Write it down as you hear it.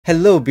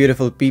Hello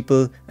beautiful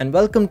people and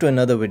welcome to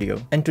another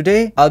video. And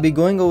today I'll be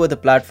going over the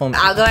platform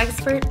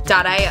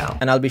AlgoExpert.io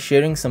and I'll be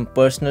sharing some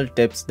personal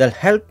tips that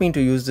help me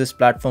to use this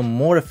platform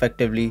more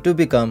effectively to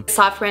become a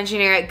software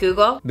engineer at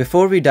Google.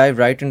 Before we dive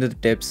right into the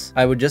tips,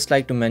 I would just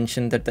like to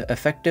mention that the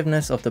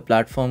effectiveness of the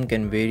platform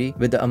can vary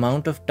with the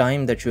amount of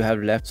time that you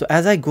have left. So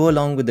as I go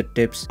along with the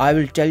tips, I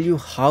will tell you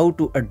how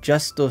to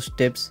adjust those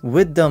tips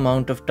with the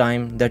amount of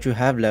time that you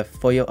have left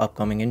for your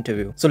upcoming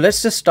interview. So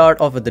let's just start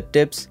off with the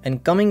tips,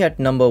 and coming at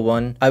number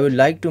 1, I would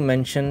like to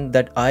mention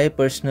that I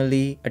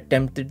personally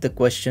attempted the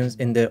questions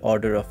in their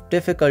order of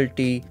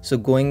difficulty, so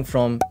going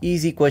from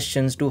easy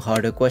questions to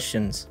harder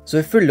questions. So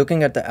if we're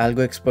looking at the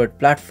AlgoExpert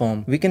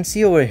platform, we can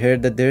see over here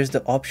that there's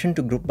the option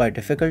to group by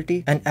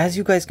difficulty, and as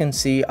you guys can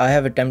see, I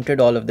have attempted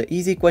all of the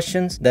easy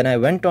questions, then I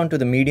went on to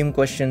the medium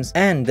questions,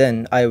 and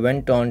then I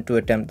went on to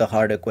attempt the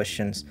harder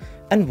questions.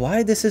 And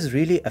why this is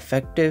really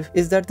effective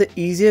is that the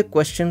easier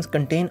questions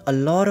contain a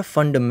lot of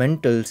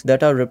fundamentals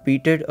that are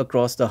repeated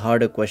across the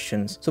harder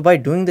questions. So by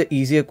doing the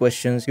easier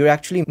questions, you're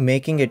actually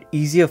making it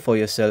easier for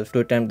yourself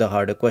to attempt the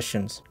harder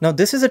questions. Now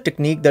this is a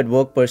technique that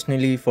worked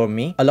personally for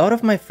me. A lot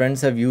of my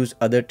friends have used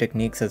other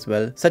techniques as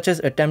well, such as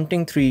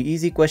attempting 3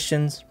 easy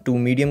questions, 2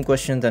 medium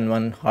questions and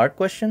 1 hard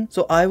question.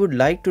 So I would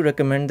like to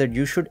recommend that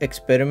you should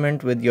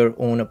experiment with your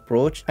own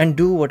approach and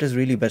do what is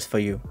really best for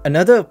you.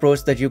 Another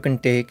approach that you can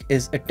take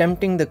is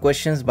attempting the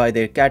questions by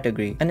their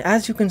category, and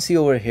as you can see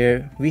over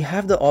here, we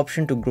have the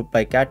option to group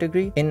by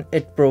category, and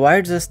it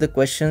provides us the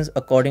questions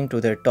according to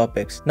their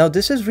topics. Now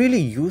this is really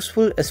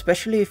useful,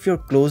 especially if you're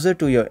closer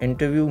to your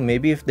interview.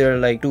 Maybe if there are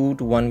like 2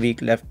 to 1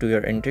 week left to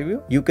your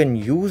interview, you can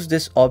use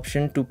this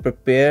option to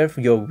prepare for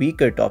your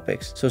weaker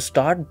topics. So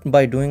start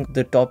by doing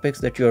the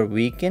topics that you're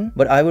weak in,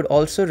 but I would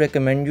also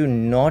recommend you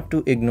not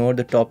to ignore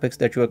the topics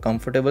that you are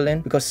comfortable in,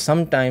 because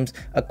sometimes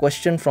a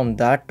question from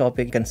that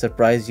topic can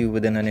surprise you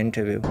within an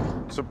interview.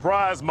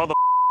 Surprise, mother.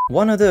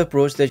 One other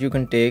approach that you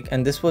can take,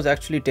 and this was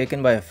actually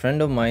taken by a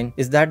friend of mine,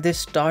 is that they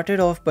started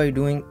off by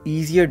doing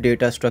easier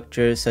data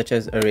structures such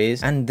as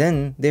arrays, and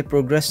then they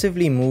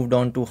progressively moved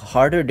on to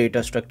harder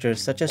data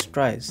structures such as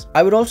tries.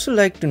 I would also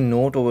like to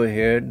note over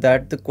here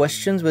that the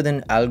questions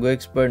within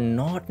AlgoExpert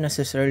not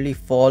necessarily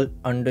fall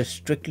under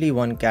strictly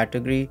one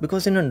category,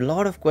 because in a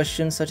lot of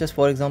questions, such as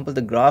for example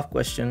the graph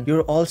question,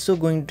 you're also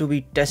going to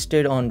be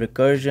tested on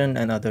recursion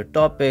and other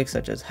topics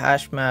such as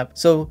hash map.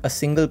 So a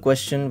single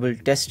question will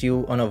test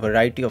you on a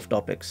variety of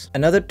topics.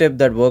 Another tip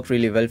that worked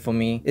really well for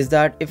me is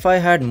that if I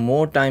had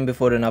more time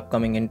before an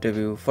upcoming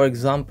interview, for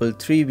example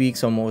 3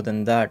 weeks or more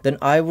than that, then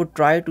I would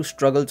try to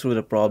struggle through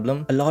the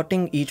problem,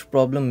 allotting each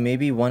problem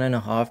maybe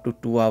 1.5 to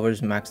 2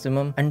 hours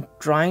maximum, and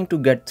trying to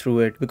get through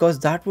it, because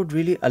that would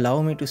really allow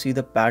me to see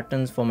the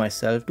patterns for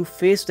myself, to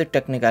face the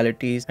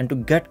technicalities and to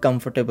get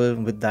comfortable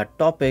with that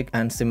topic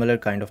and similar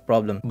kind of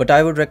problem. But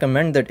I would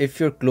recommend that if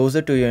you're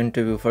closer to your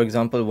interview, for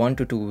example 1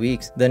 to 2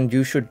 weeks, then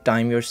you should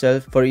time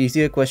yourself. For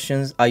easier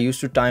questions, I used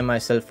to time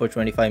myself for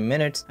 25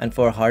 minutes, and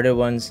for harder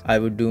ones I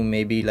would do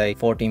maybe like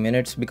 40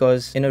 minutes,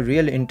 because in a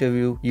real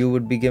interview you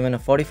would be given a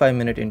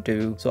 45-minute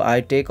interview, so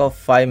I take off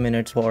 5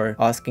 minutes for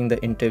asking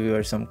the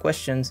interviewer some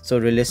questions, so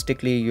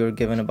realistically you're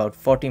given about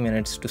 40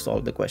 minutes to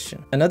solve the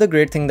question. Another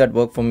great thing that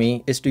worked for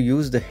me is to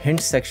use the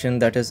hints section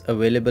that is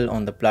available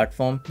on the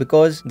platform,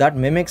 because that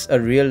mimics a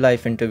real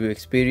life interview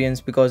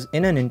experience, because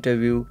in an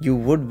interview you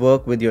would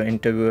work with your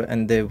interviewer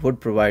and they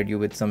would provide you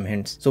with some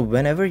hints. So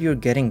whenever you're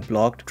getting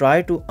blocked,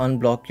 try to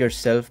unblock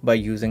yourself by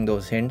using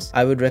those hints.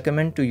 I would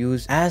recommend to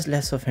use as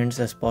less of hints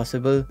as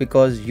possible,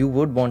 because you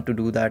would want to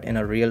do that in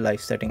a real life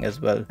setting as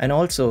well. And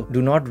also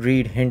do not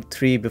read hint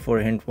 3 before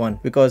hint 1,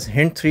 because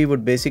hint 3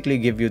 would basically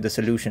give you the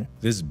solution.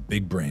 This is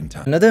big brain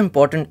time. Another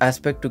important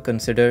aspect to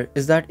consider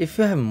is that if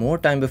you have more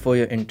time before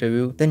your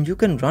interview, then you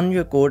can run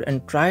your code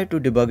and try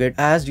to debug it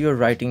as you're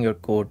writing your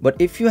code. But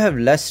if you have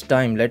less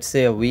time, let's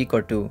say a week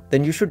or 2,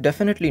 then you should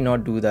definitely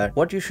not do that.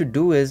 What you should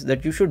do is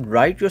that you should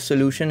write your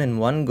solution in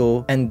one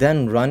go and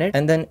then run it,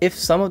 and then if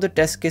some of the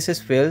test cases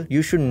fail,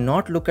 you should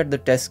not look at the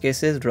test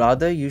cases,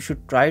 rather you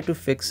should try to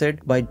fix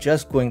it by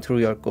just going through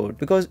your code.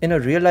 Because in a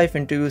real life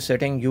interview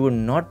setting, you would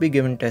not be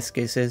given test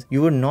cases,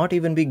 you would not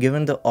even be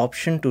given the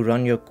option to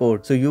run your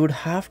code, so you would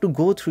have to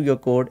go through your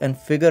code and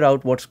figure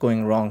out what's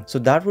going wrong. So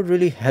that would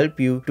really help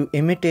you to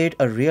imitate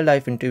a real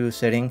life interview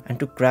setting and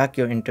to crack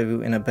your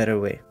interview in a better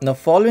way. Now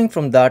following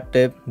from that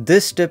tip,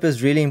 this tip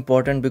is really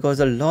important because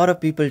a lot of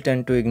people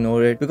tend to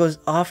ignore it, because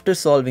after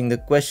solving the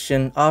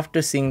question,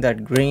 after seeing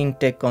that green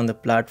tick on the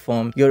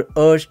platform, you're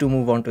urged to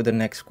move on to the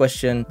next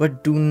question.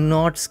 But do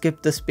not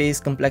skip the space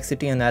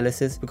complexity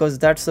analysis, because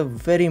that's a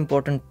very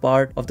important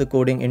part of the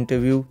coding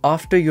interview.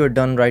 After you're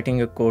done writing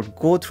your code,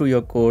 go through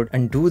your code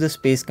and do the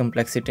space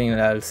complexity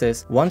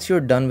analysis. Once you're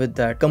done with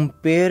that,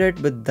 compare it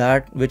with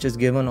that which is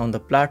given on the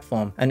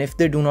platform, and if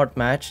they do not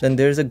match, then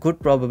there's a good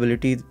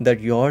probability that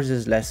yours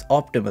is less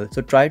optimal.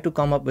 So try to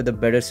come up with a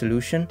better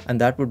solution, and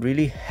that would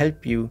really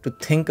help you to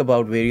think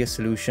about various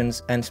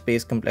solutions and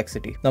space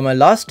complexity. Now my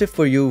last tip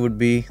for you would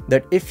be be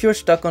that if you're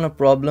stuck on a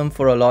problem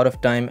for a lot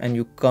of time and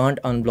you can't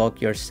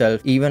unblock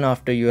yourself even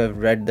after you have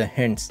read the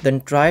hints,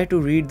 then try to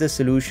read the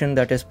solution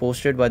that is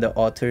posted by the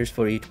authors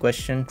for each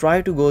question.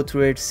 Try to go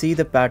through it, see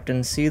the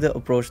pattern, see the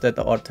approach that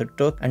the author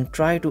took, and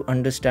try to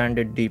understand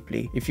it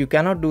deeply. If you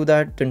cannot do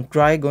that, then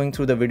try going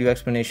through the video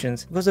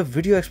explanations, because the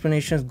video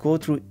explanations go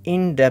through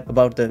in depth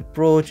about the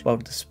approach,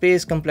 about the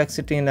space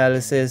complexity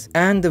analysis,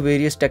 and the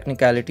various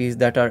technicalities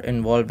that are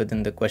involved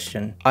within the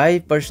question.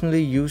 I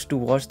personally used to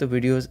watch the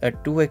videos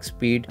at 2x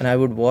speed, and I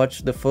would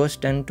watch the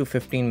first 10 to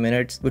 15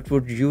 minutes, which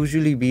would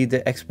usually be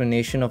the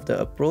explanation of the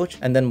approach,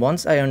 and then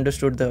once I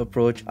understood the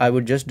approach, I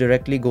would just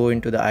directly go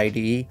into the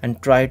IDE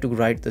and try to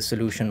write the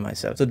solution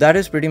myself. So that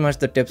is pretty much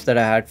the tips that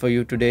I had for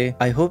you today.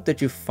 I hope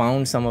that you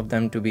found some of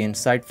them to be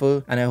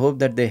insightful, and I hope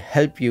that they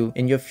help you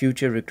in your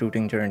future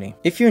recruiting journey.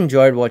 If you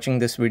enjoyed watching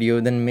this video,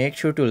 then make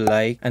sure to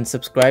like and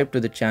subscribe to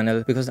the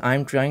channel, because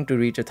I'm trying to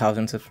reach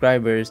 1,000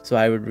 subscribers, so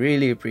I would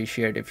really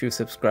appreciate if you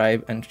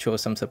subscribe and show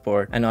some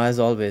support. And as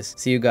always,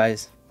 see you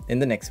guys in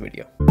the next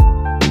video.